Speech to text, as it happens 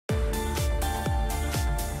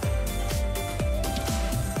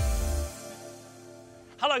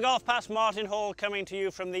Hello GolfPass, Martin Hall coming to you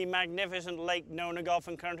from the magnificent Lake Nona Golf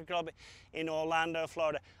and Country Club in Orlando,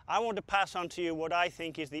 Florida. I want to pass on to you what I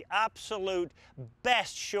think is the absolute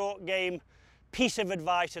best short game piece of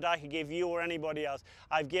advice that I could give you or anybody else.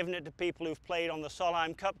 I've given it to people who've played on the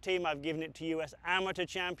Solheim Cup team, I've given it to US amateur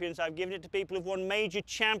champions, I've given it to people who've won major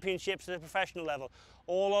championships at a professional level.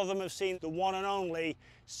 All of them have seen the one and only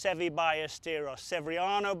Seve Ballesteros,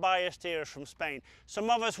 Severiano Ballesteros from Spain. Some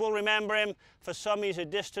of us will remember him, for some he's a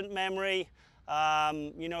distant memory.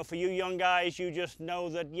 You know, for you young guys, you just know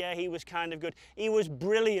that, yeah, he was kind of good. He was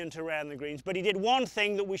brilliant around the greens, but he did one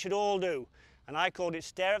thing that we should all do. And I called it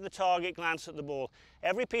stare at the target, glance at the ball.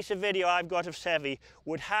 Every piece of video I've got of Seve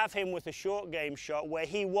would have him with a short game shot where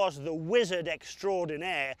he was the wizard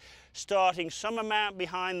extraordinaire, starting some amount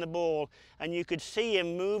behind the ball, and you could see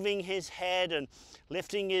him moving his head and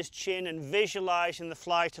lifting his chin and visualizing the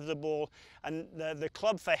flight of the ball. And the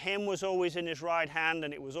club for him was always in his right hand,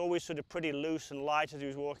 and it was always sort of pretty loose and light as he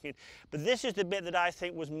was walking in. But this is the bit that I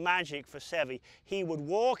think was magic for Seve. He would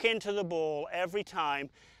walk into the ball every time,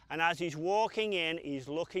 and as he's walking in, he's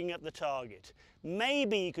looking at the target.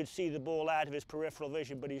 Maybe you could see the ball out of his peripheral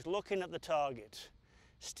vision, but he's looking at the target.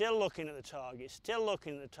 Still looking at the target, still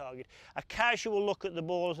looking at the target. A casual look at the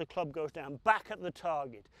ball as the club goes down, back at the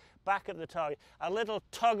target, back at the target. A little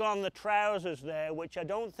tug on the trousers there, which I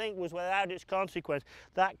don't think was without its consequence.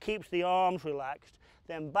 That keeps the arms relaxed.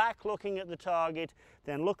 Then back looking at the target,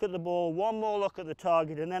 then look at the ball, one more look at the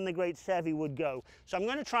target, and then the great Seve would go. So I'm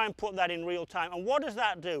going to try and put that in real time. And what does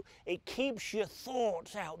that do? It keeps your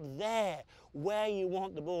thoughts out there, where you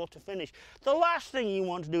want the ball to finish. The last thing you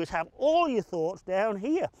want to do is have all your thoughts down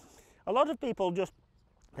here. A lot of people just,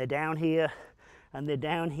 they're down here, and they're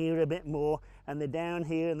down here a bit more, and they're down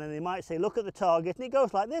here, and then they might say, look at the target, and it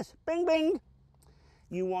goes like this, bing, bing.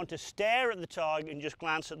 You want to stare at the target and just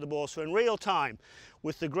glance at the ball. So in real time,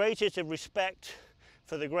 with the greatest of respect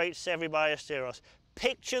for the great Seve Ballesteros,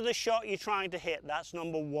 picture the shot you're trying to hit. That's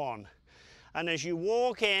number one. And as you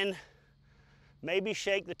walk in, maybe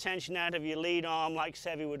shake the tension out of your lead arm like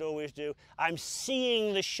Seve would always do. I'm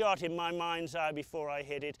seeing the shot in my mind's eye before I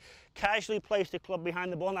hit it. Casually place the club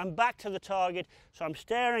behind the ball and I'm back to the target. So I'm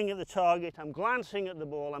staring at the target, I'm glancing at the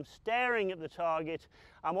ball, I'm staring at the target.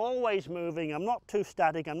 I'm always moving, I'm not too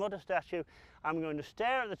static, I'm not a statue. I'm going to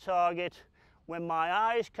stare at the target. When my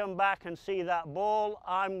eyes come back and see that ball,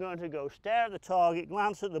 I'm going to go stare at the target,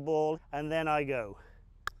 glance at the ball, and then I go.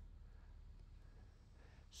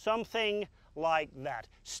 Something like that.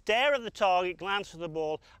 Stare at the target, glance at the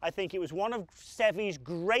ball. I think it was one of Seve's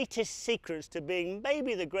greatest secrets to being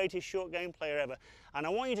maybe the greatest short game player ever. And I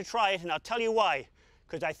want you to try it, and I'll tell you why.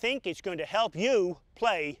 Because I think it's going to help you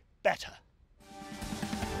play better.